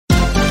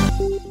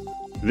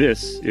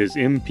This is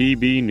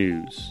MPB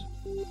News.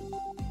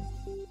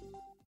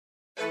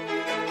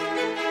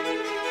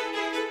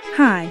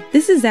 Hi,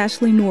 this is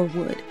Ashley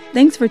Norwood.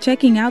 Thanks for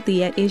checking out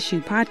the At Issue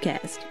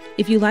podcast.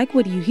 If you like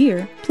what you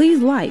hear,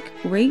 please like,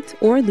 rate,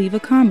 or leave a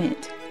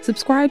comment.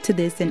 Subscribe to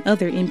this and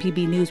other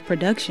MPB News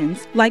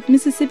productions like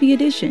Mississippi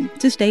Edition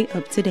to stay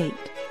up to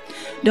date.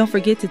 Don't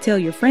forget to tell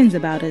your friends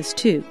about us,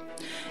 too.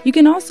 You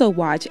can also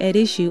watch At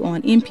Issue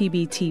on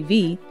MPB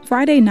TV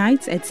Friday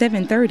nights at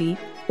 7:30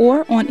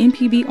 or on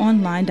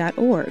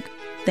mpbonline.org.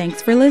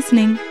 Thanks for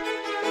listening.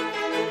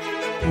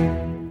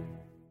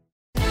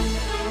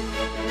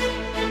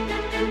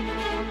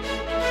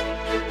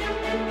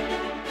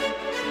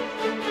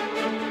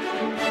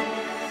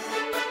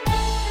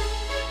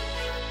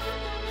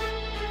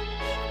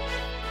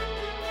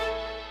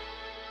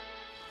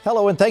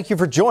 Hello and thank you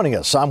for joining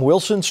us. I'm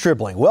Wilson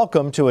Stribling.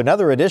 Welcome to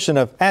another edition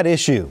of At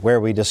Issue, where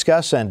we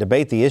discuss and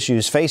debate the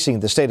issues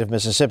facing the state of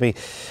Mississippi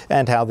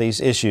and how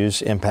these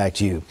issues impact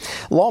you.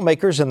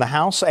 Lawmakers in the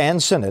House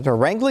and Senate are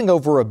wrangling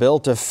over a bill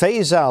to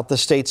phase out the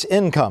state's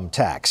income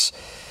tax.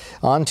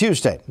 On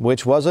Tuesday,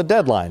 which was a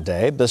deadline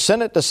day, the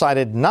Senate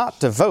decided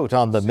not to vote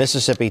on the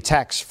Mississippi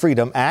Tax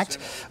Freedom Act,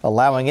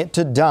 allowing it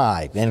to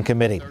die in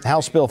committee.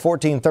 House Bill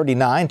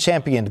 1439,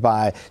 championed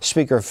by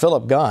Speaker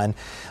Philip Gunn,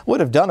 would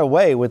have done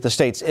away with the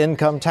state's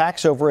income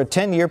tax over a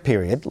 10-year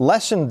period,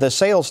 lessened the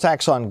sales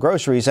tax on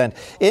groceries, and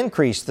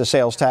increased the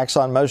sales tax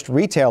on most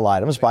retail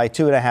items by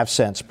 2.5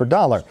 cents per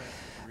dollar.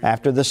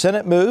 After the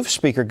Senate move,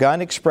 Speaker Gunn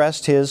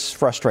expressed his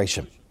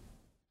frustration.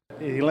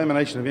 The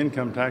elimination of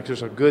income tax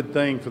is a good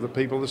thing for the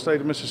people of the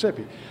state of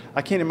Mississippi.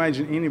 I can't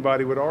imagine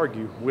anybody would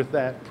argue with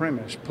that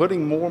premise.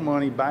 Putting more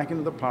money back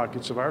into the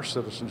pockets of our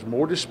citizens,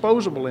 more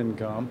disposable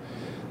income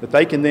that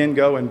they can then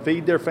go and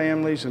feed their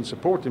families and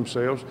support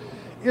themselves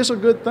is a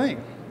good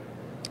thing.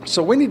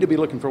 So we need to be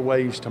looking for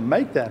ways to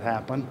make that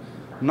happen,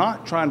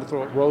 not trying to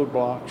throw up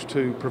roadblocks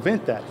to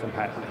prevent that from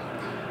happening.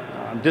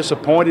 I'm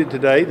disappointed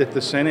today that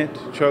the Senate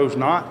chose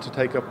not to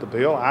take up the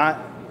bill. I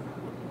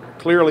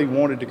clearly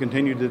wanted to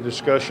continue the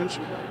discussions,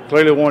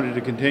 clearly wanted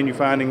to continue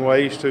finding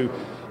ways to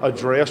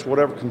address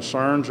whatever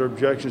concerns or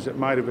objections that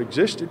might have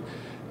existed.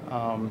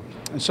 And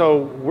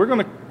so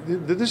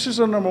this is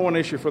the number one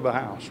issue for the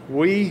House.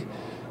 We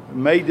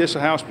made this a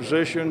House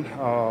position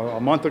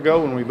a month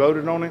ago when we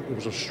voted on it. It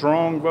was a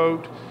strong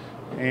vote,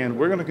 and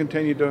we're going to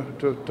continue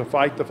to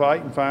fight the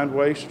fight and find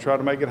ways to try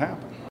to make it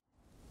happen.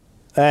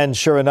 And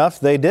sure enough,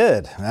 they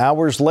did.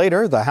 Hours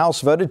later, the House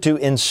voted to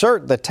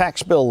insert the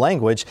tax bill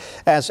language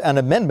as an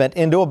amendment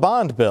into a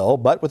bond bill,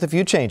 but with a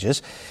few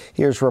changes.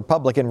 Here's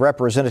Republican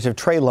Representative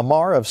Trey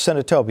Lamar of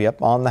Senatobia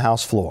on the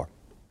House floor.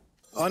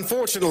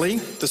 Unfortunately,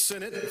 the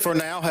Senate, for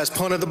now, has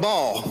punted the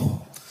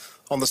ball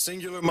on the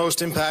singular most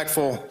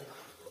impactful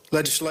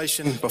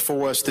legislation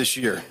before us this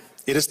year.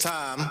 It is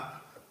time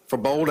for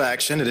bold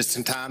action. It is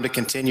time to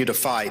continue to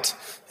fight.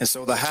 And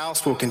so the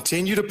House will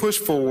continue to push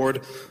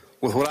forward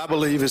with what I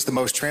believe is the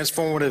most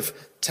transformative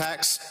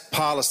tax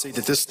policy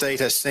that this state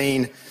has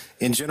seen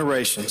in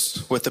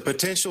generations, with the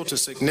potential to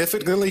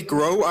significantly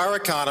grow our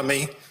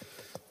economy,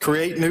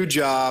 create new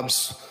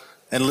jobs,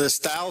 and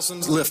lift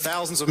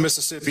thousands of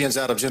Mississippians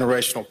out of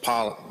generational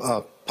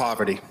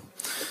poverty.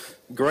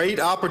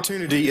 Great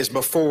opportunity is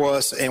before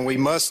us, and we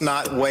must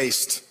not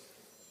waste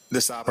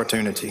this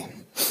opportunity.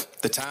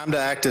 The time to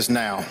act is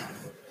now.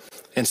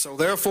 And so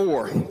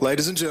therefore,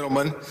 ladies and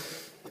gentlemen,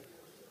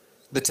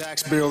 the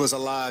tax bill is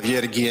alive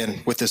yet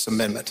again with this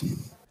amendment.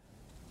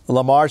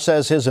 Lamar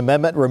says his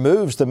amendment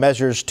removes the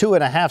measure's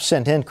 2.5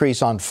 cent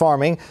increase on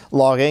farming,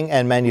 logging,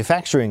 and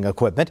manufacturing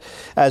equipment.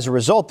 As a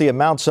result, the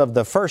amounts of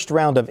the first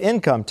round of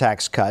income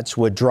tax cuts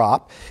would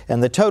drop,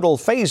 and the total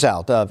phase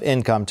out of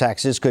income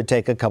taxes could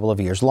take a couple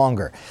of years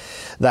longer.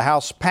 The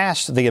House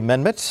passed the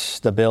amendment.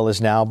 The bill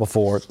is now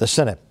before the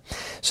Senate.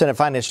 Senate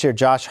Finance Chair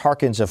Josh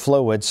Harkins of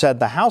Flowood said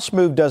the House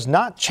move does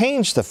not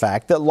change the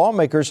fact that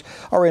lawmakers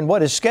are in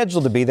what is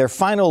scheduled to be their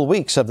final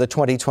weeks of the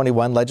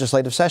 2021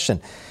 legislative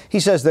session. He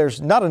says there's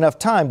not enough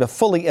time to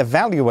fully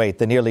evaluate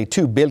the nearly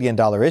 $2 billion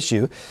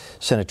issue.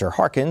 Senator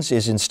Harkins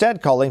is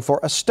instead calling for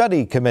a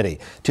study committee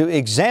to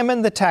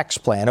examine the tax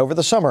plan over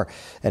the summer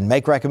and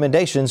make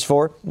recommendations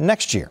for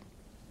next year.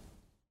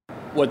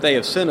 What they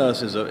have sent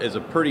us is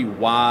a pretty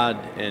wide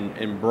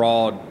and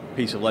broad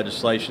piece of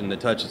legislation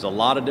that touches a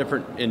lot of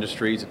different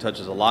industries, it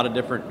touches a lot of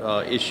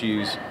different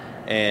issues,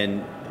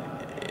 and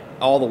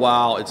all the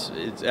while it's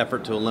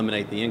effort to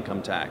eliminate the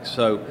income tax.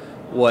 So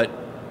when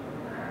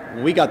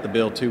we got the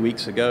bill 2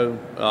 weeks ago,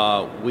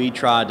 we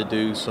tried to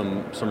do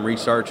some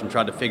research and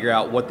tried to figure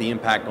out what the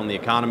impact on the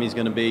economy is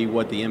going to be,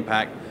 what the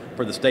impact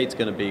for the state's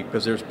going to be,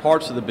 because there's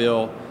parts of the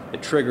bill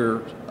that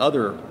trigger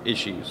other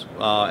issues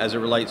as it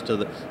relates to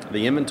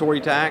the inventory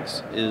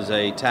tax is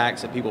a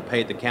tax that people pay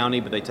at the county,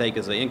 but they take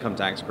as an income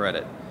tax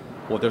credit.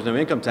 Well, if there's no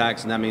income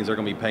tax, and that means they're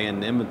going to be paying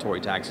the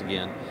inventory tax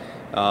again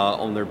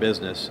on their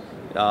business.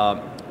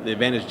 The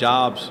Advantage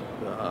Jobs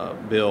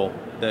bill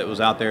that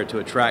was out there to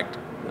attract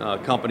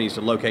companies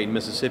to locate in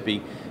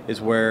Mississippi is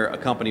where a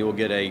company will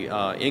get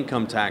a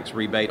income tax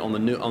rebate on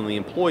the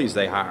employees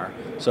they hire.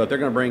 So if they're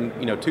going to bring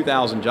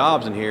 2,000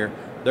 jobs in here,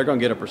 they're going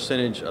to get a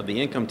percentage of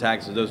the income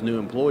tax that those new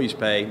employees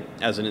pay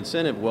as an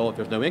incentive. Well, if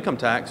there's no income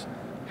tax,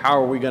 how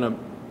are we going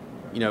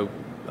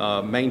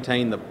to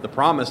maintain the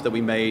promise that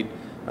we made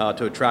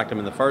to attract them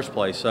in the first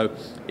place? So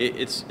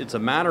it's a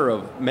matter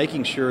of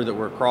making sure that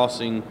we're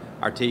crossing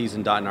our T's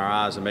and dotting our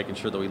I's and making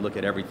sure that we look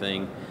at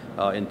everything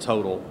in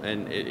total.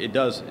 And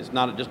it's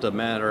not just a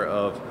matter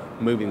of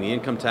moving the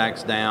income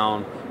tax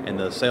down and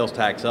the sales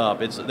tax up.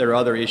 There are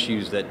other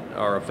issues that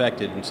are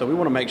affected. And so we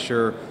want to make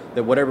sure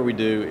that whatever we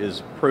do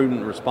is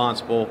prudent,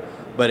 responsible,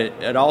 but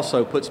it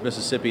also puts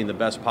Mississippi in the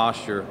best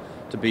posture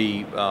to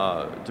be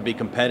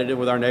competitive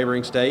with our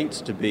neighboring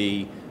states, to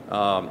be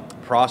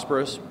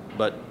prosperous,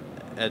 but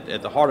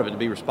at the heart of it, to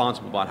be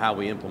responsible about how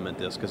we implement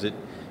this, because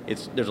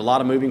there's a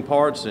lot of moving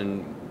parts,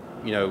 and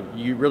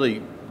you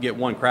really get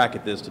one crack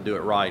at this to do it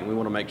right, and we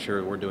want to make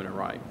sure we're doing it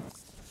right.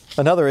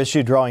 Another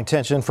issue drawing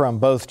tension from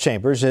both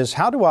chambers is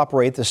how to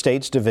operate the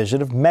state's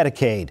division of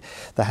Medicaid.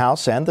 The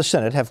House and the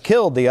Senate have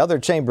killed the other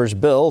chamber's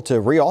bill to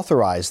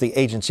reauthorize the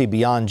agency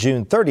beyond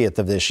June 30th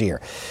of this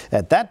year.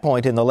 At this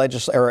point in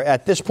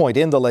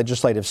the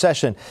legislative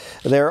session,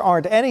 there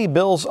aren't any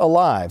bills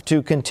alive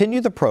to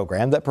continue the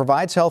program that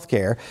provides health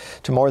care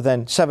to more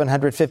than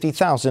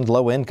 750,000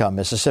 low-income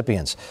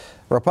Mississippians.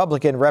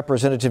 Republican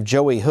Representative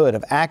Joey Hood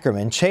of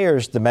Ackerman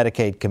chairs the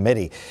Medicaid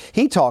committee.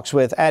 He talks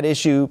with At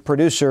Issue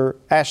producer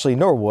Ashley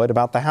Norwood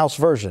about the House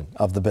version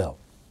of the bill.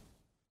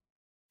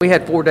 We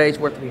had 4 days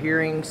worth of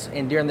hearings,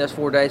 and during those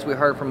 4 days we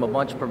heard from a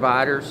bunch of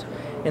providers.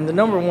 And the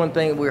number one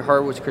thing we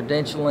heard was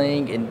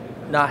credentialing and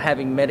not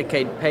having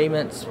Medicaid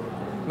payments,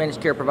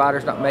 managed care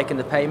providers not making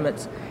the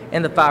payments,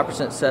 and the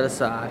 5% set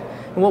aside.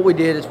 And what we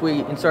did is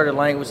we inserted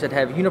language that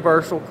have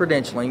universal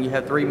credentialing. You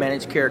have 3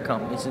 managed care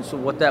companies, and so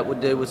what that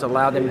would do was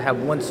allow them to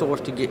have one source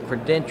to get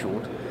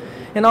credentialed.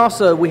 And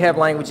also we have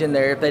language in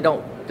there, if they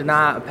don't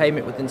deny a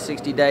payment within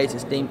 60 days,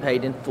 it's deemed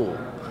paid in full.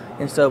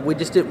 And so we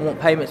just didn't want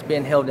payments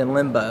being held in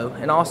limbo.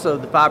 And also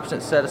the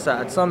 5% set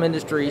aside. Some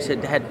industries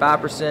had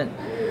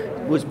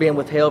 5% was being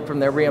withheld from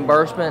their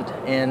reimbursement,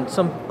 and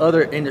some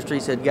other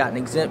industries had gotten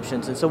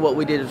exemptions. And so what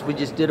we did is we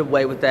just did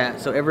away with that,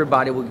 so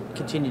everybody would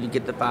continue to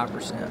get the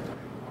 5%.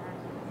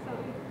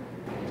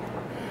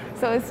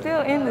 So it's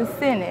still in the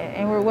Senate,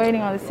 and we're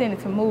waiting on the Senate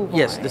to move on.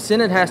 Yes, the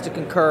Senate has to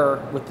concur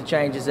with the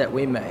changes that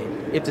we made.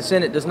 If the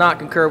Senate does not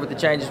concur with the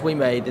changes we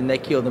made, then they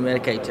kill the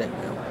Medicaid tech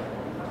bill.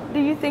 Do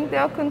you think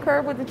they'll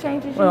concur with the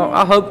changes you Well,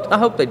 made? I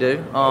hope they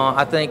do.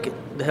 I think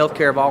the health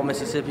care of all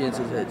Mississippians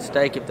is at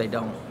stake if they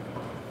don't.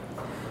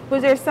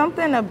 Was there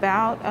something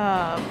about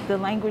the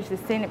language the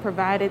Senate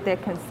provided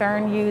that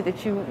concerned you,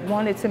 that you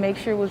wanted to make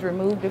sure was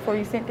removed before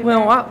you sent it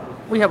back?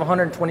 We have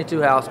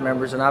 122 House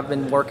members, and I've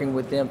been working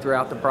with them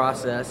throughout the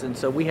process. And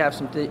so we have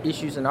some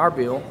issues in our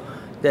bill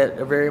that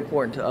are very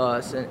important to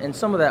us. And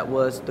some of that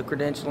was the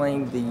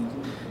credentialing,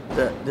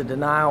 the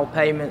denial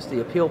payments,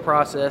 the appeal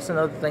process, and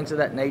other things of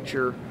that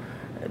nature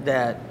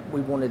that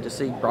we wanted to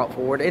see brought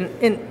forward.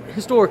 And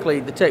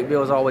historically, the tech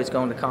bill has always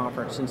gone to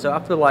conference. And so I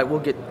feel like we'll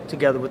get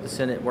together with the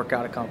Senate and work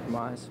out a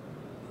compromise.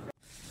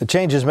 The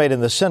changes made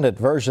in the Senate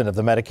version of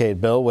the Medicaid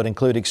bill would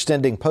include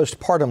extending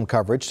postpartum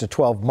coverage to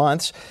 12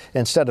 months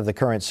instead of the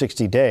current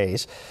 60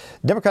 days.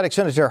 Democratic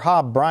Senator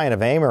Hob Bryan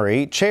of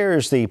Amory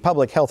chairs the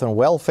Public Health and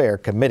Welfare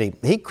Committee.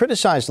 He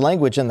criticized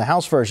language in the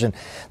House version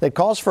that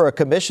calls for a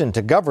commission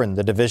to govern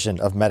the division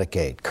of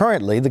Medicaid.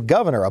 Currently, the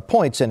governor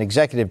appoints an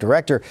executive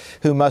director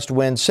who must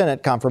win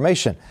Senate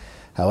confirmation.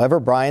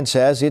 However, Bryan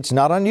says it's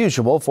not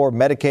unusual for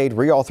Medicaid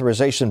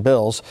reauthorization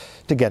bills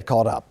to get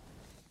caught up.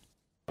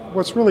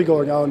 What's really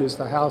going on is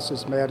the House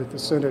is mad at the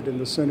Senate and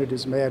the Senate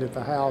is mad at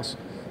the House.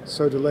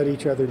 So to let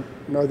each other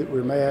know that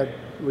we're mad,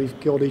 we've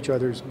killed each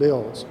other's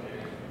bills.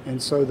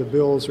 And so the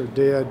bills are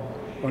dead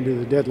under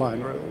the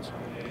deadline rules.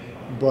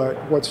 But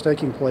what's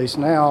taking place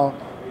now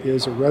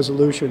is a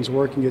resolution's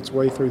working its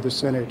way through the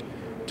Senate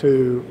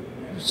to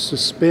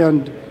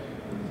suspend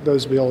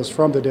those bills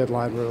from the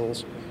deadline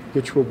rules,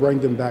 which will bring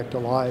them back to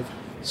life.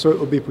 So it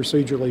will be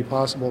procedurally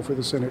possible for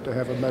the Senate to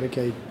have a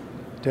Medicaid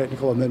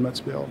technical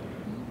amendments bill.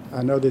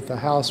 I know that the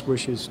House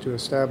wishes to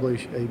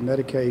establish a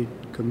Medicaid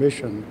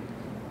commission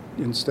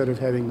instead of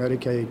having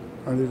Medicaid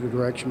under the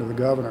direction of the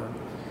governor.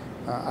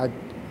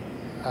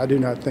 I do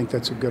not think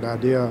that's a good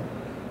idea.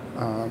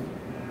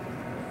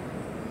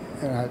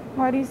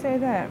 Why do you say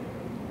that?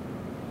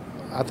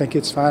 I think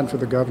it's fine for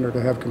the governor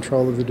to have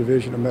control of the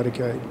division of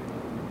Medicaid.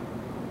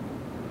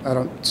 I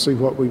don't see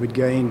what we would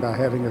gain by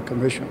having a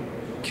commission.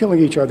 Killing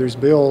each other's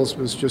bills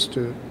was just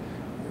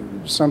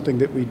something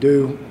that we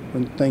do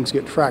when things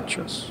get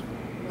fractious.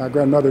 My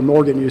grandmother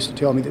Morgan used to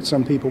tell me that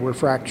some people were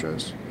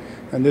fractious.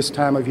 And this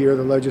time of year,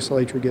 the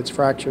legislature gets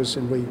fractious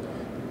and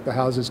the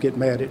houses get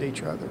mad at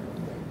each other,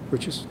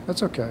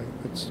 that's okay.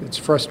 It's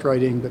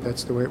frustrating, but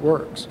that's the way it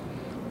works.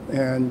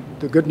 And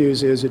the good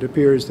news is it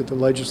appears that the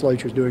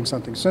legislature is doing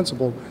something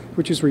sensible,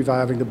 which is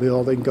reviving the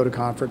bill. They can go to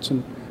conference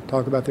and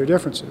talk about their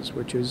differences,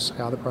 which is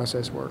how the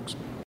process works.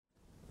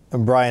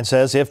 Brian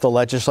says if the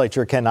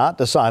legislature cannot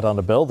decide on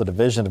a bill, the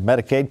Division of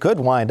Medicaid could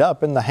wind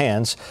up in the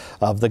hands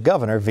of the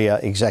governor via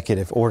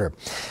executive order.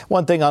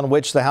 One thing on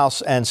which the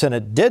House and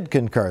Senate did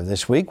concur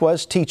this week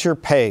was teacher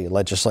pay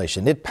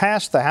legislation. It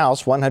passed the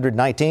House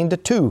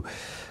 119-2.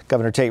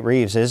 Governor Tate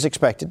Reeves is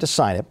expected to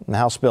sign it.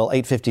 House Bill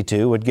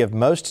 852 would give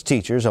most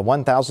teachers a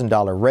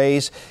 $1,000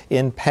 raise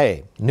in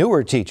pay.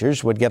 Newer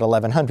teachers would get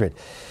 $1,100.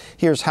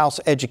 Here's House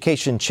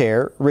Education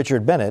Chair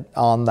Richard Bennett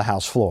on the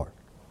House floor.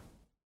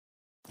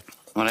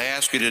 I'm going to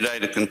ask you today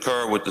to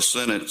concur with the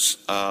Senate's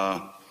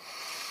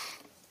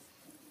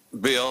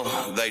bill.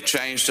 They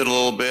changed it a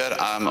little bit.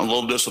 I'm a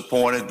little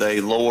disappointed.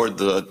 They lowered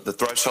the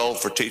threshold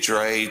for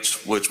teacher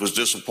aides, which was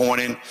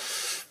disappointing.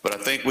 But I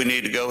think we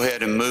need to go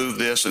ahead and move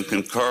this and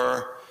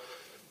concur.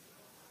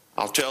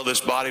 I'll tell this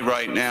body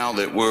right now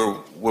that we're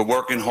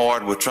working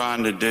hard. We're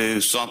trying to do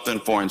something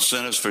for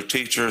incentives for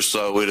teachers.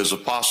 So it is a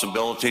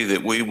possibility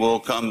that we will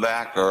come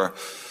back to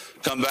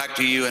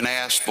you and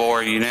ask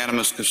for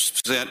unanimous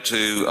consent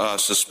to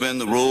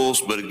suspend the rules.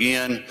 But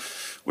again,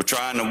 we're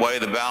trying to weigh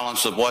the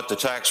balance of what the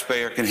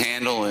taxpayer can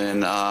handle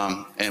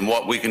and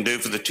what we can do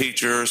for the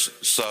teachers.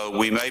 So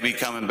we may be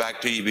coming back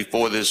to you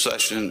before this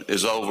session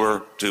is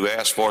over to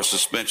ask for a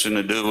suspension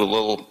to do a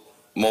little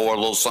more, a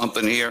little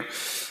something here.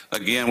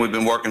 Again, we've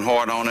been working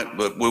hard on it,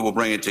 but we will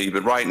bring it to you.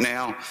 But right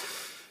now,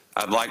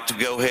 I'd like to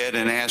go ahead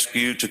and ask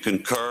you to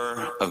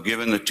concur of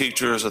giving the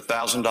teachers a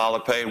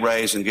 $1,000 pay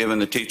raise and giving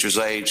the teachers'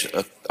 aides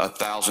a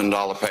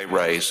 $1,000 pay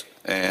raise.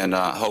 And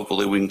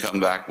hopefully we can come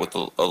back with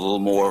a little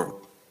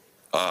more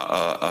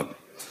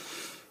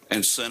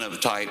incentive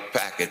type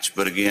package.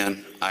 But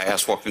again, I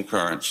ask for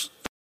concurrence.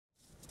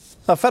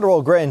 A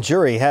federal grand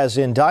jury has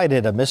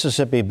indicted a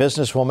Mississippi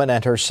businesswoman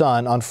and her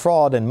son on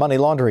fraud and money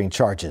laundering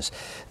charges.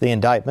 The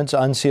indictments,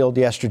 unsealed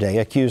yesterday,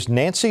 accused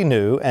Nancy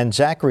New and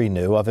Zachary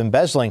New of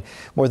embezzling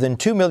more than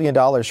 $2 million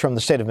from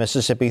the state of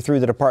Mississippi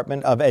through the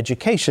Department of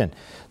Education.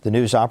 The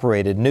News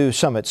operated New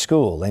Summit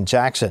School in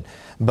Jackson.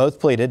 Both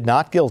pleaded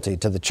not guilty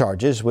to the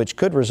charges, which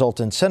could result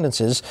in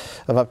sentences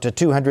of up to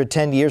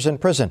 210 years in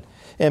prison.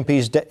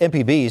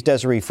 MPB's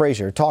Desiree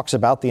Frazier talks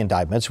about the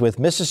indictments with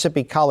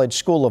Mississippi College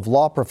School of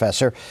Law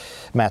professor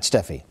Matt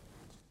Steffi.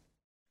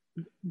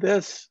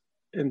 This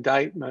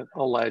indictment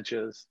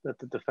alleges that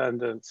the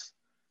defendants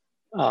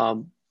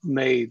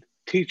made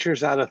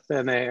teachers out of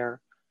thin air,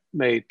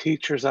 made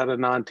teachers out of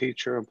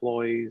non-teacher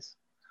employees,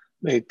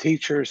 made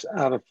teachers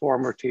out of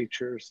former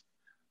teachers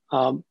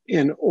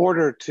in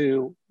order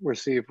to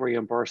receive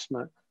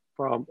reimbursement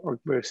from or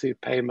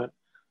receive payment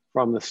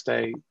from the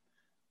state,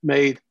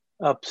 made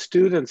up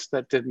students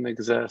that didn't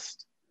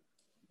exist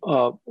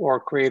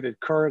or created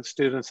current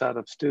students out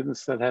of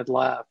students that had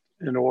left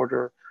in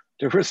order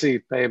to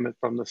receive payment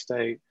from the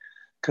state,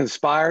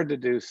 conspired to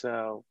do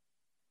so,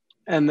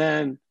 and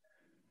then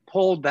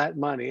pulled that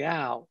money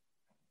out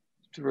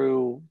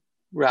through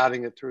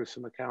routing it through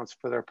some accounts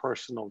for their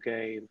personal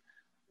gain,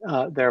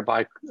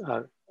 thereby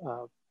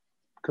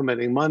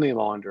committing money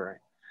laundering.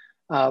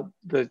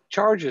 The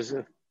charges,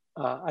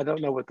 I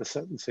don't know what the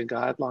sentencing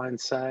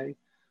guidelines say,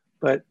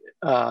 but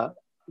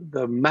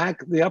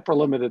the upper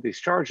limit of these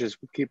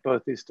charges would keep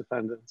both these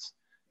defendants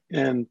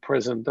in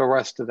prison the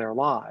rest of their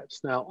lives.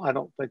 Now, I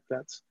don't think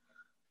that's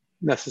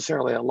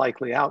necessarily a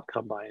likely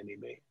outcome by any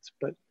means,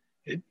 but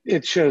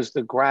it shows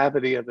the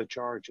gravity of the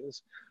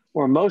charges,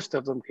 where most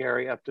of them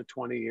carry up to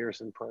 20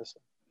 years in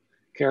prison,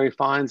 carry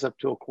fines up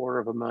to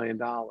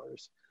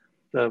 $250,000.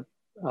 The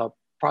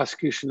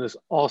prosecution is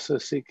also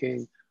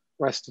seeking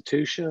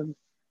restitution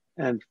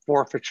and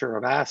forfeiture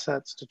of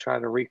assets to try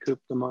to recoup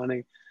the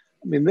money.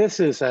 I mean, it's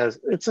a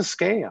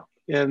scam.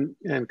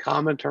 In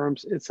common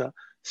terms, it's a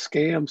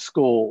scam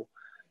school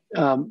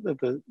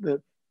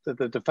that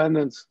the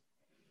defendants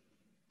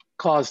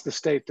caused the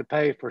state to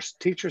pay for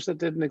teachers that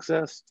didn't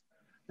exist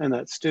and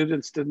that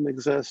students didn't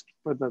exist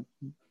for the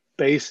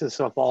basest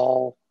of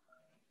all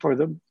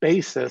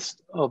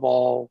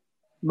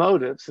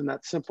motives, and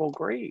that's simple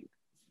greed.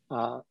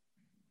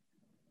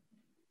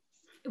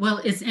 Well,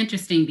 it's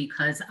interesting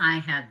because I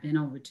have been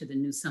over to the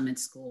New Summit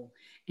School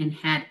and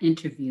had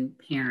interviewed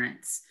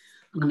parents.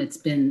 It's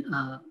been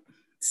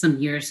some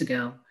years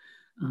ago.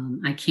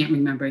 I can't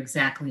remember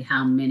exactly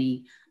how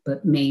many,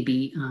 but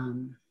maybe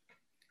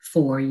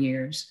 4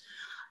 years.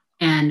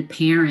 And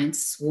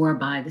parents swore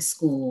by the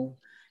school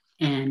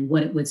and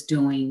what it was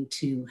doing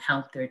to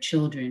help their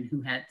children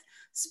who had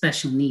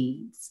special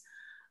needs.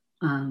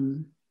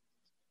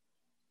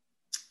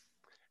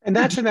 And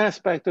that's an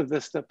aspect of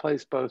this that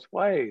plays both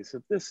ways.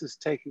 If this is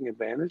taking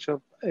advantage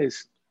of a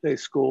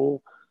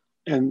school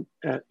and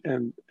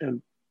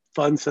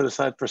funds set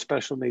aside for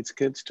special needs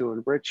kids to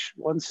enrich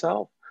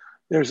oneself,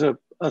 there's a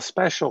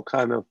special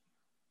kind of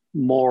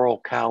moral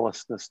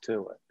callousness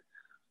to it.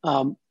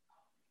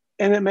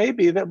 And it may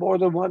be that more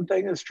than one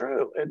thing is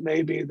true. It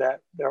may be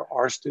that there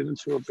are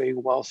students who are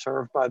being well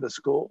served by the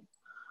school,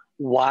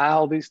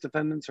 while these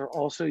defendants are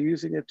also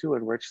using it to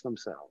enrich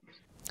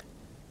themselves.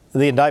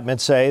 The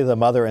indictments say the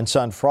mother and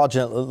son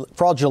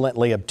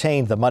fraudulently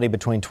obtained the money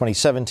between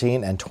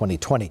 2017 and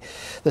 2020.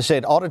 The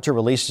state auditor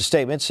released a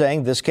statement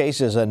saying this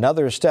case is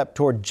another step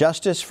toward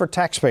justice for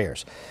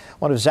taxpayers.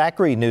 One of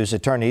Zachary News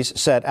attorneys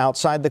said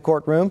outside the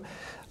courtroom,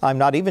 "I'm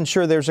not even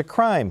sure there's a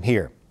crime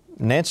here."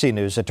 Nancy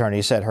News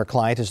attorney said her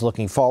client is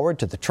looking forward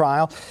to the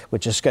trial,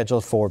 which is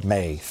scheduled for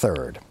May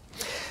 3rd.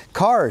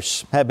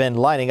 Cars have been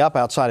lining up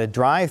outside a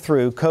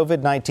drive-through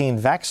COVID-19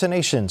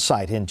 vaccination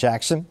site in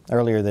Jackson.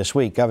 Earlier this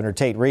week, Governor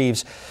Tate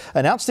Reeves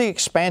announced the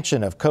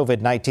expansion of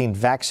COVID-19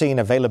 vaccine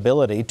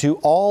availability to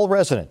all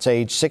residents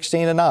age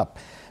 16 and up.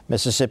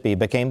 Mississippi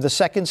became the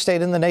second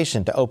state in the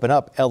nation to open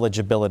up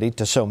eligibility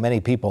to so many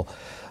people.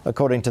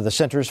 According to the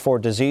Centers for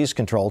Disease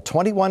Control,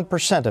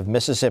 21% of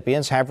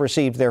Mississippians have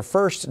received their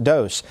first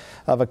dose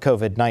of a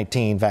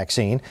COVID-19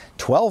 vaccine.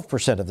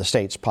 12% of the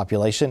state's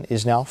population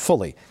is now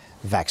fully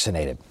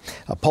vaccinated.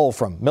 A poll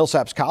from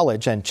Millsaps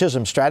College and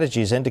Chisholm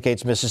Strategies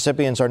indicates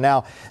Mississippians are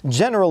now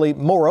generally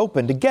more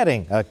open to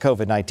getting a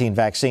COVID-19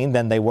 vaccine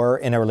than they were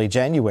in early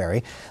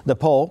January. The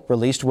poll,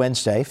 released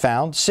Wednesday,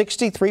 found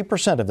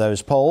 63% of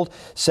those polled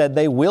said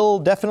they will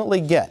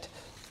definitely get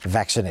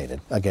vaccinated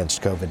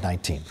against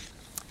COVID-19.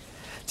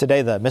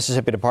 Today, the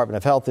Mississippi Department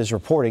of Health is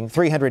reporting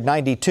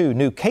 392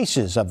 new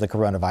cases of the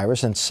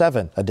coronavirus and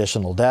 7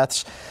 additional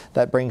deaths.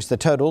 That brings the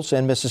totals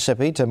in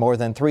Mississippi to more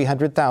than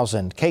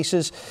 300,000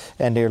 cases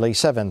and nearly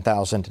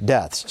 7,000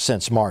 deaths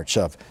since March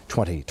of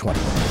 2020.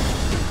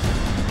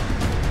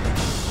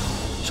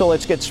 So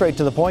let's get straight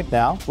to the point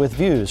now with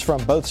views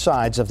from both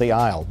sides of the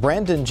aisle.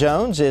 Brandon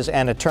Jones is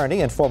an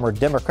attorney and former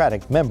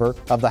Democratic member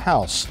of the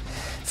House.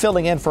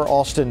 Filling in for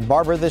Austin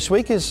Barber this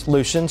week is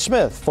Lucian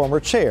Smith, former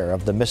chair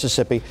of the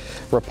Mississippi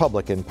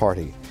Republican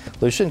Party.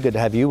 Lucian, good to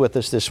have you with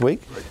us this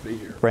week. Great to be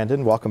here.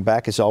 Brandon, welcome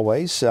back as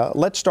always.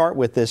 Let's start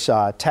with this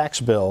tax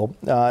bill.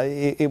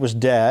 It was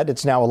dead.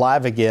 It's now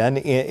alive again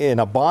in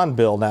a bond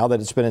bill now that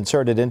it's been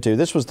inserted into.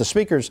 This was the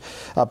Speaker's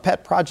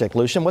pet project.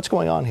 Lucian, what's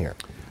going on here?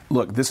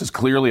 Look, this is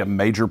clearly a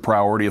major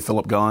priority of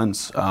Philip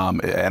Gunn's,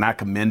 and I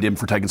commend him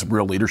for taking some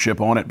real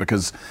leadership on it,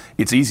 because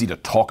it's easy to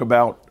talk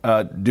about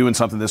doing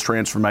something this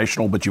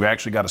transformational, but you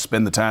actually got to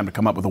spend the time to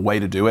come up with a way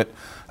to do it.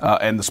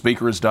 And the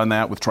Speaker has done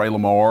that with Trey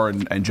Lamar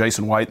and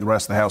Jason White and the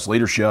rest of the House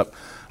leadership,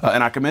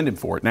 and I commend him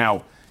for it.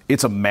 Now,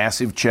 it's a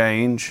massive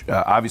change.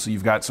 Obviously,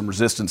 you've got some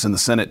resistance in the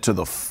Senate to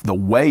the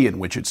way in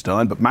which it's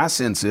done. But my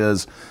sense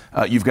is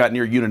you've got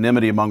near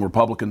unanimity among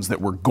Republicans that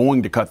we're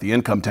going to cut the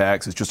income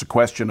tax. It's just a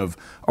question of,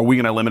 are we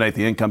going to eliminate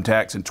the income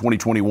tax in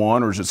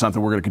 2021, or is it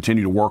something we're going to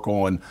continue to work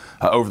on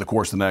over the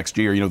course of the next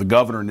year? You know, the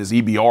governor in his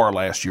EBR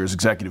last year, his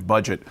executive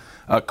budget,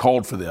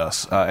 called for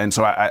this. And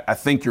so I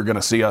think you're going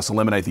to see us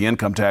eliminate the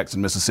income tax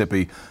in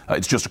Mississippi.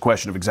 It's just a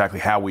question of exactly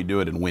how we do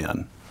it and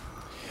when.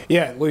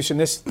 Yeah, Lucian,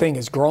 this thing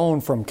has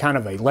grown from kind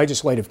of a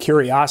legislative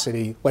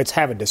curiosity, let's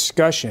have a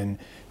discussion,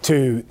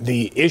 to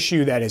the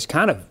issue that has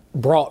kind of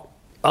brought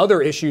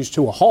other issues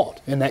to a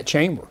halt in that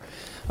chamber.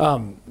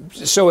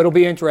 So it'll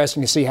be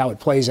interesting to see how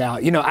it plays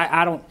out. You know,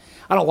 I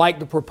don't like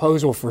the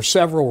proposal for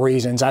several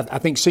reasons. I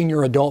think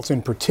senior adults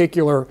in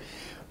particular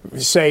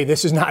say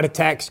this is not a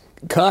tax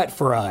cut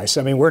for us.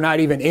 I mean, we're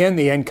not even in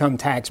the income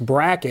tax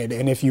bracket,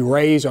 and if you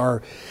raise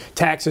our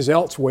taxes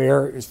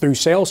elsewhere through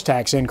sales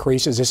tax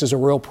increases, this is a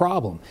real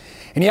problem.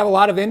 And you have a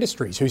lot of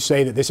industries who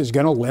say that this is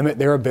going to limit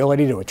their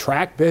ability to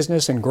attract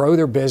business and grow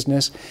their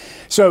business.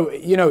 So,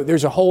 you know,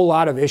 there's a whole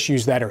lot of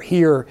issues that are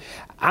here.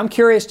 I'm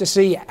curious to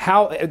see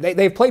how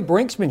they've played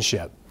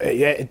brinksmanship.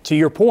 To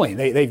your point,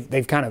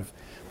 they've kind of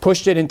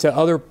pushed it into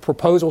other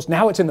proposals.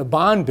 Now it's in the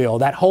bond bill,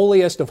 that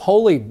holiest of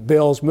holy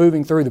bills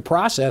moving through the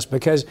process,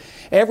 because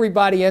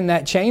everybody in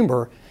that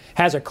chamber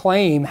has a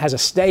claim, has a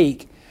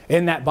stake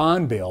in that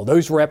bond bill.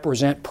 Those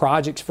represent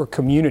projects for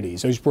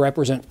communities. Those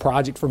represent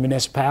projects for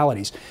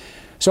municipalities.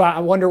 So I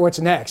wonder what's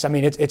next. I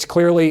mean, it's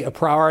clearly a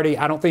priority.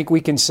 I don't think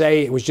we can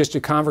say it was just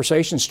a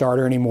conversation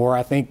starter anymore.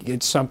 I think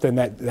it's something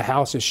that the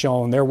House has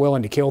shown they're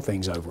willing to kill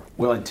things over.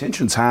 Well, and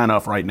tension's high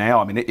enough right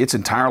now. I mean, it's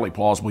entirely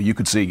plausible you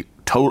could see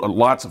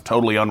lots of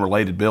totally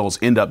unrelated bills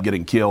end up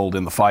getting killed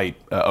in the fight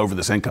over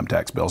this income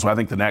tax bill. So I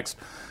think the next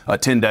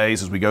 10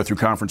 days as we go through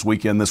conference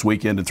weekend, this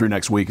weekend and through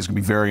next week, is going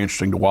to be very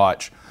interesting to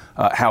watch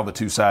how the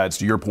two sides,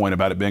 to your point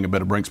about it being a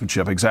bit of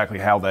brinksmanship, exactly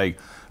how they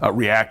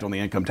react on the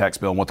income tax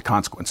bill and what the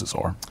consequences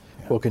are.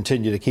 We'll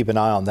continue to keep an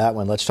eye on that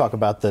one. Let's talk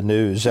about the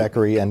news.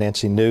 Zachary and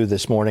Nancy knew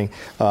this morning,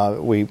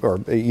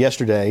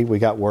 yesterday, we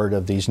got word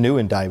of these new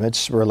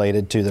indictments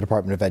related to the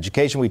Department of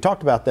Education. We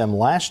talked about them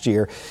last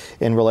year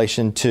in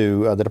relation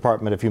to the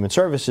Department of Human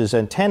Services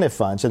and TANF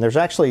funds, and there's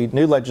actually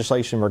new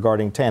legislation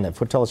regarding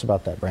TANF. Tell us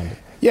about that, Brandon.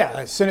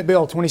 Yeah, Senate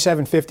Bill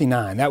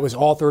 2759. That was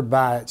authored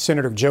by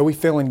Senator Joey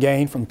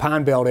Fillingane from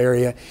Pine Belt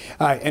area.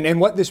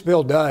 And what this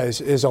bill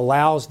does is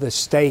allows the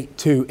state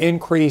to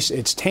increase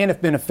its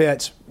TANF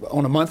benefits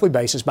on a monthly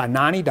basis by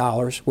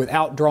 $90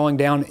 without drawing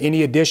down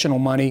any additional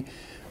money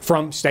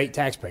from state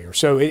taxpayers.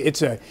 So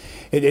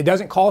it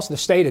doesn't cost the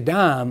state a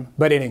dime,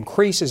 but it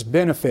increases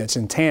benefits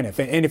in TANF.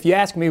 And if you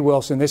ask me,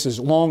 Wilson, this is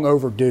long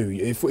overdue.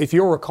 If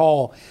you'll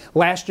recall,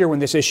 last year when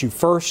this issue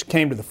first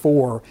came to the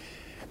fore,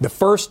 the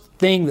first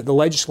thing that the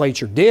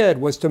legislature did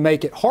was to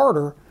make it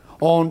harder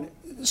on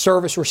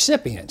service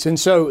recipients. And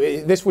so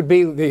this would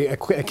be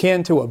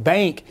akin to a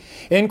bank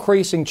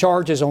increasing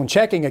charges on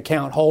checking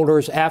account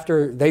holders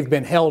after they've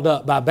been held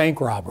up by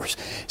bank robbers.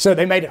 So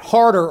they made it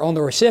harder on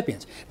the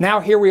recipients.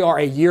 Now here we are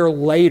a year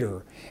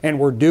later, and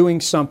we're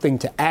doing something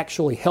to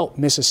actually help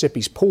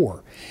Mississippi's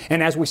poor.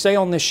 And as we say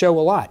on this show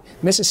a lot,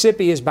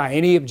 Mississippi is by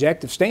any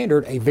objective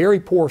standard a very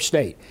poor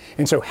state.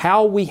 And so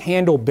how we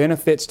handle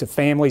benefits to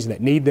families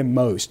that need them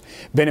most,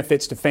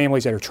 benefits to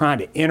families that are trying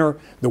to enter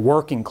the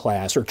working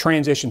class or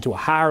transition to a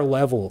higher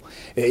level,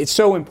 it's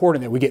so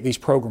important that we get these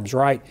programs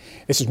right.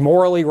 This is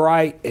morally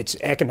right, it's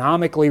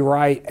economically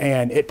right,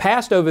 and it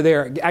passed over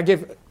there. I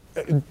give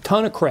a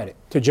ton of credit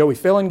to Joey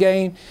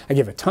Fillingane. I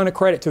give a ton of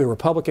credit to the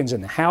Republicans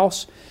in the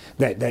House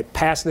that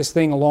passed this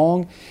thing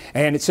along,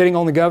 and it's sitting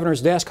on the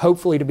governor's desk,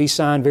 hopefully to be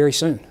signed very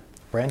soon.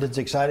 Brandon's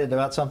excited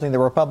about something the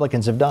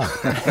Republicans have done.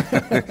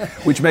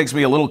 Which makes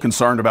me a little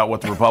concerned about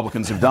what the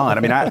Republicans have done.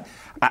 I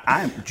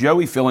mean,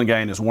 Joey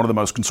Fillingane is one of the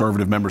most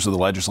conservative members of the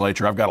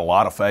legislature. I've got a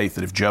lot of faith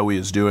that if Joey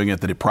is doing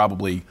it, that it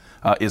probably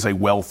is a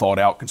well thought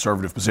out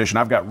conservative position.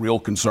 I've got real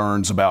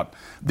concerns about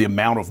the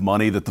amount of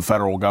money that the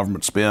federal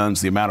government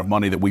spends, the amount of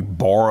money that we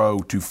borrow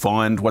to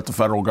fund what the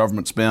federal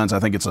government spends. I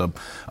think it's a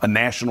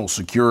national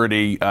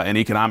security and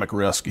economic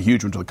risk, a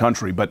huge one to the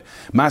country. But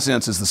my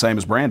sense is the same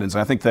as Brandon's.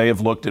 I think they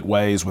have looked at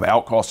ways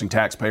without costing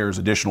taxpayers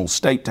additional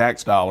state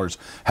tax dollars,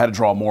 how to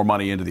draw more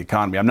money into the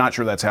economy. I'm not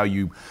sure that's how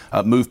you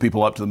move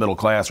people up to the middle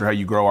class or how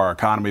you grow our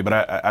economy, but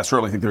I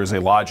certainly think there is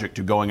a logic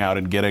to going out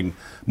and getting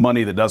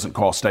money that doesn't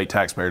cost state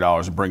taxpayer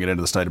dollars and bring it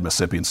into the state of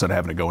Mississippi instead of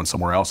having to go in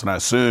somewhere else. And I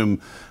assume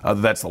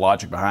that's the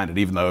logic behind it,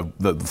 even though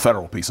the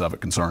federal piece of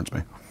it concerns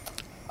me.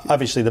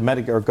 Obviously, the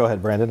Medicare. Go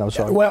ahead, Brandon. I'm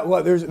sorry.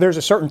 Well, there's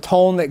a certain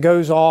tone that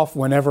goes off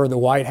whenever the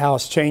White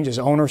House changes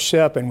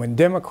ownership, and when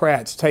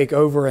Democrats take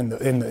over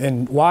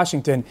in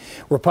Washington,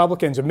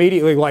 Republicans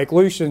immediately, like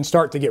Lucian,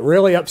 start to get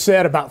really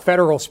upset about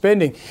federal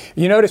spending.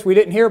 You notice we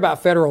didn't hear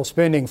about federal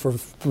spending for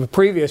the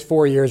previous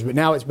 4 years, but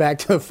now it's back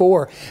to the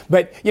 4.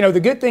 But the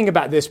good thing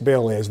about this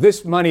bill is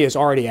this money is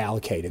already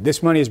allocated.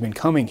 This money has been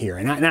coming here,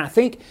 and I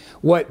think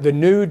what the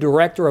new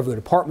director of the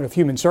Department of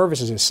Human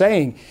Services is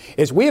saying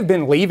is we have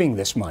been leaving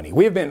this money.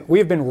 We have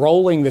been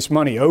rolling this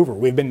money over.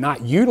 We've been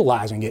not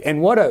utilizing it.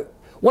 And what a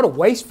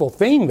wasteful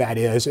thing that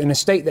is in a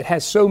state that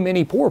has so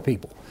many poor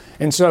people.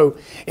 And so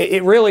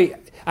it really,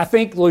 I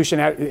think,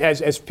 Lucian,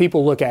 as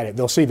people look at it,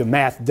 they'll see the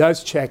math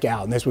does check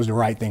out, and this was the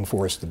right thing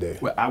for us to do.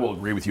 Well, I will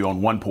agree with you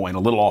on one point, a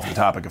little off the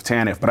topic of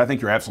TANF, but I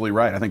think you're absolutely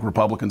right. I think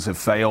Republicans have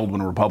failed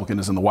when a Republican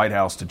is in the White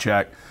House to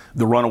check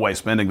the runaway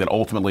spending that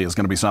ultimately is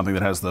going to be something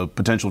that has the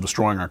potential of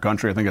destroying our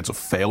country. I think it's a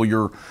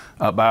failure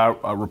by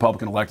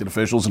Republican elected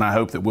officials, and I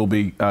hope that we'll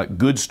be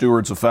good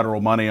stewards of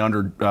federal money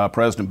under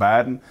President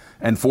Biden.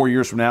 And 4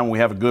 years from now, when we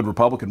have a good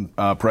Republican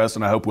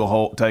president, I hope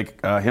we'll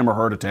take him or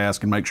her to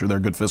task and make sure they're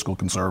good fiscal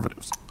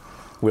conservatives.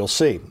 We'll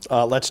see.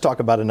 Let's talk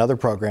about another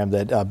program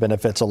that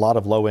benefits a lot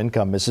of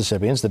low-income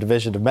Mississippians, the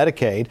Division of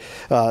Medicaid.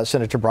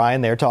 Senator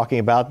Bryan there talking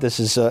about this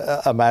is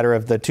a matter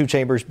of the two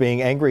chambers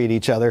being angry at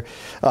each other.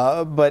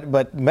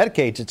 But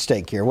Medicaid's at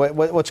stake here.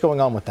 What's going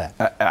on with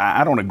that?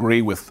 I don't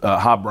agree with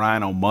Hob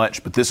Bryan on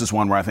much, but this is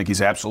one where I think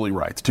he's absolutely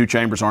right. The two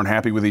chambers aren't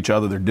happy with each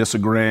other. They're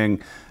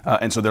disagreeing,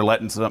 and so they're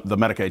letting the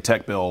Medicaid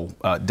tech bill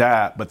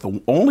die. But the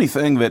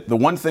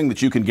one thing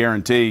that you can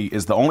guarantee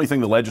is the only thing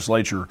the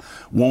legislature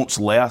wants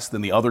less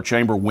than the other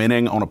chamber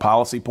winning on a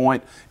policy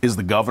point is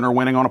the governor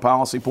winning on a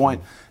policy point.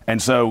 And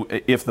so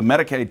if the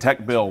Medicaid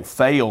tech bill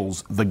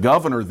fails, the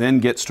governor then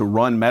gets to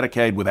run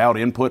Medicaid without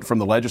input from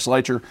the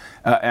legislature.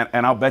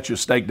 And I'll bet you a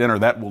steak dinner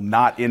that will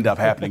not end up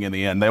happening in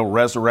the end. They'll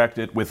resurrect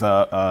it with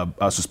a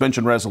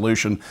suspension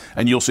resolution,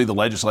 and you'll see the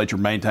legislature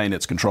maintain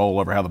its control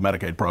over how the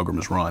Medicaid program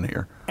is run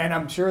here. And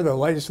I'm sure the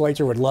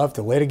legislature would love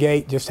to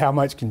litigate just how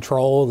much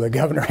control the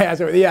governor has.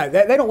 Yeah,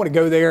 they don't want to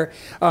go there.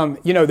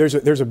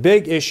 There's a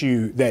big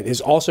issue that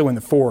is also in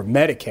the fore of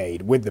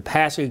Medicaid with the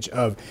passage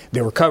of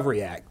the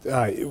Recovery Act.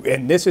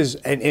 And this is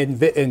an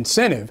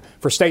incentive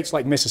for states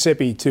like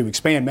Mississippi to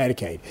expand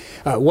Medicaid.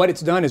 What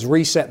it's done is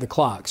reset the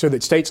clock so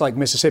that states like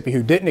Mississippi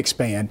who didn't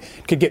expand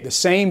could get the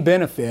same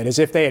benefit as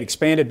if they had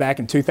expanded back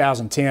in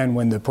 2010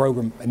 when the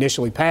program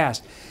initially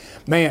passed.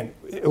 Man,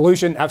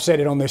 Lucian, I've said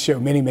it on this show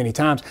many, many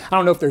times. I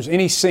don't know if there's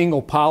any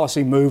single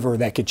policy mover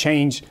that could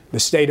change the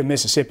state of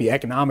Mississippi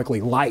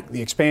economically like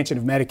the expansion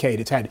of Medicaid.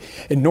 It's had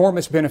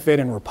enormous benefit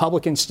in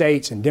Republican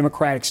states and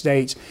Democratic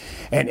states.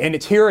 And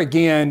it's here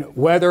again,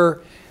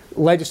 whether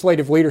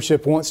legislative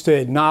leadership wants to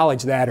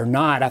acknowledge that or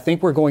not. I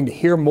think we're going to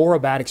hear more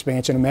about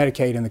expansion of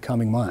Medicaid in the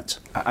coming months.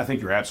 I think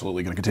you're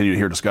absolutely going to continue to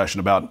hear discussion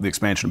about the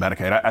expansion of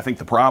Medicaid. I think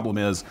the problem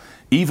is,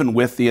 even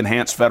with the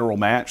enhanced federal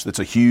match, that's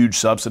a huge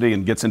subsidy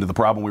and gets into the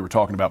problem we were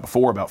talking about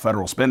before about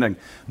federal spending,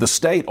 the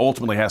state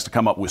ultimately has to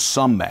come up with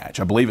some match.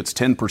 I believe it's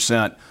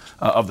 10%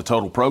 of the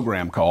total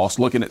program cost.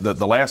 Looking at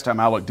the last time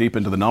I looked deep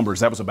into the numbers,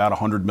 that was about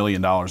 $100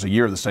 million a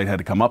year the state had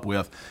to come up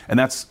with. And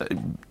that's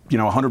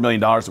 $100 million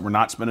that we're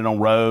not spending on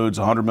roads,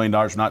 $100 million million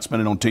we're not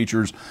spending on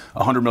teachers,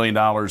 $100 million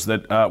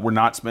that we're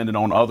not spending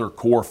on other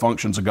core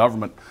functions of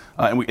government.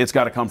 And it's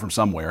got to come from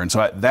somewhere. And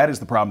so that is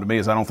the problem to me,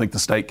 is I don't think the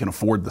state can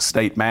afford the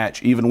state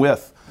match, even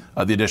with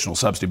the additional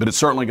subsidy. But it's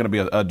certainly going to be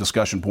a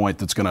discussion point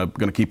that's going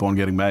to keep on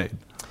getting made.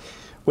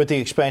 With the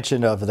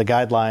expansion of the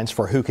guidelines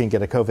for who can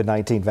get a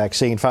COVID-19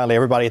 vaccine, finally,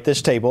 everybody at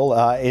this table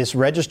is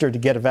registered to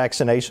get a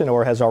vaccination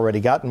or has already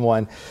gotten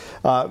one.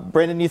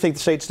 Brandon, you think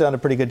the state's done a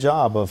pretty good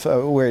job of,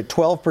 we're at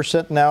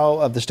 12% now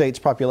of the state's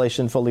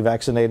population fully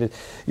vaccinated.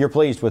 You're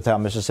pleased with how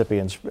Mississippi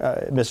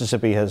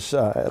has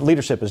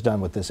leadership has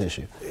done with this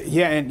issue.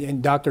 Yeah,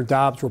 and Dr.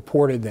 Dobbs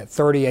reported that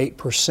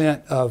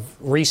 38% of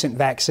recent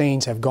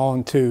vaccines have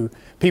gone to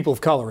people of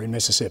color in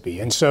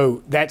Mississippi. And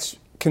so that's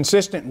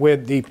consistent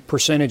with the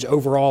percentage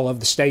overall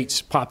of the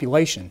state's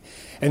population.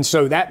 And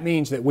so that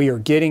means that we are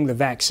getting the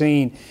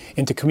vaccine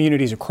into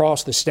communities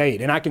across the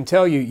state. And I can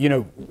tell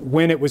you,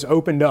 when it was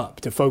opened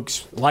up to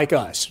folks like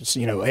us,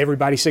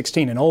 everybody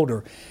 16 and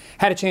older,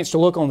 had a chance to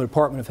look on the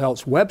Department of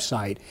Health's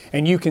website,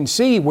 and you can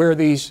see where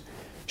these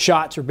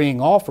shots are being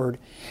offered.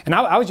 And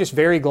I was just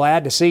very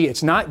glad to see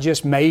it's not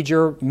just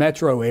major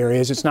metro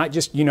areas. It's not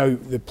just,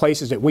 the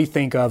places that we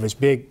think of as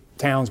big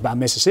towns by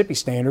Mississippi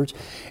standards.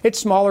 It's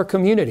smaller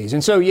communities.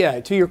 And so,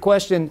 yeah, to your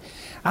question,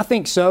 I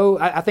think so.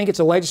 I think it's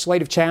a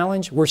legislative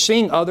challenge. We're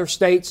seeing other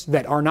states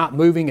that are not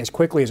moving as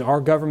quickly as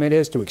our government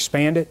is to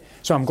expand it.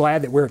 So I'm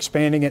glad that we're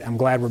expanding it. I'm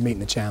glad we're meeting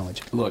the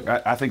challenge. Look,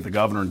 I think the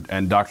governor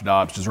and Dr.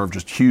 Dobbs deserve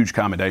just huge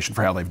commendation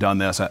for how they've done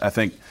this. I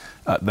think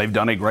they've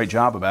done a great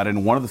job about it.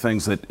 And one of the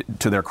things that,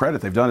 to their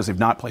credit, they've done is they've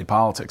not played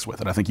politics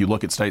with it. I think you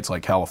look at states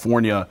like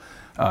California,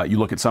 you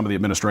look at some of the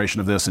administration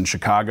of this in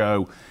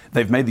Chicago,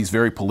 they've made these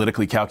very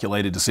politically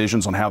calculated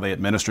decisions on how they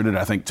administered it,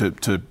 I think,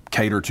 to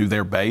cater to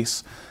their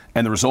base.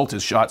 And the result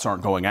is shots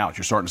aren't going out.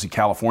 You're starting to see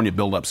California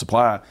build up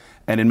supply.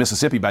 And in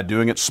Mississippi, by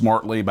doing it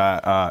smartly,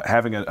 by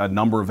having a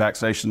number of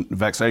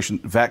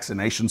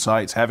vaccination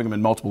sites, having them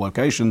in multiple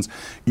locations,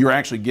 you're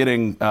actually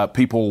getting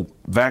people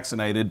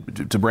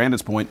vaccinated, to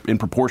Brandon's point, in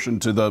proportion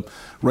to the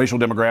racial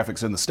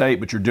demographics in the state.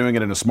 But you're doing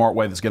it in a smart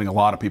way that's getting a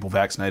lot of people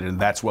vaccinated. And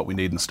that's what we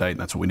need in the state, and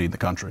that's what we need in the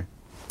country.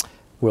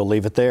 We'll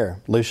leave it there.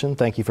 Lucian,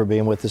 thank you for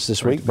being with us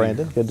this week.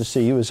 Brandon, good to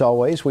see you as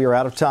always. We are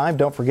out of time.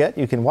 Don't forget,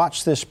 you can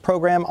watch this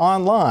program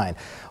online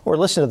or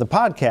listen to the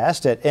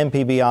podcast at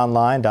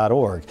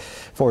mpbonline.org.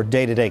 For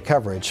day-to-day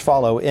coverage,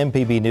 follow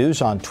MPB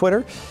News on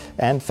Twitter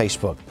and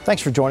Facebook.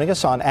 Thanks for joining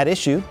us on At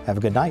Issue. Have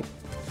a good night.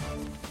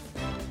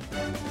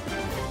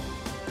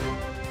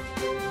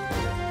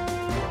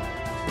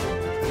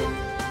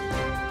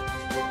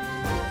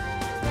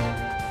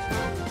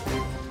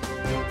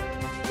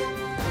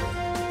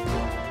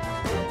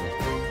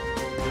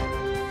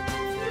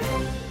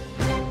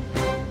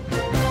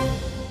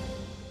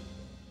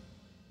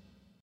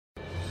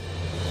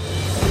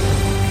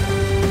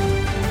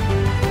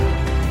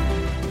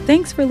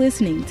 Thanks for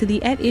listening to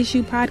the At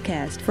Issue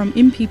podcast from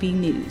MPB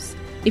News.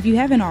 If you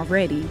haven't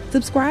already,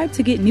 subscribe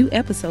to get new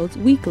episodes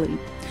weekly.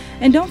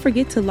 And don't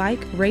forget to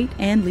like, rate,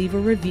 and leave a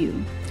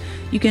review.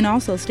 You can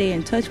also stay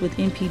in touch with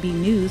MPB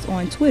News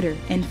on Twitter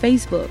and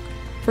Facebook.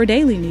 For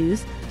daily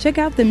news, check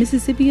out the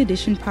Mississippi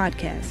Edition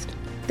podcast.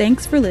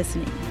 Thanks for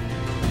listening.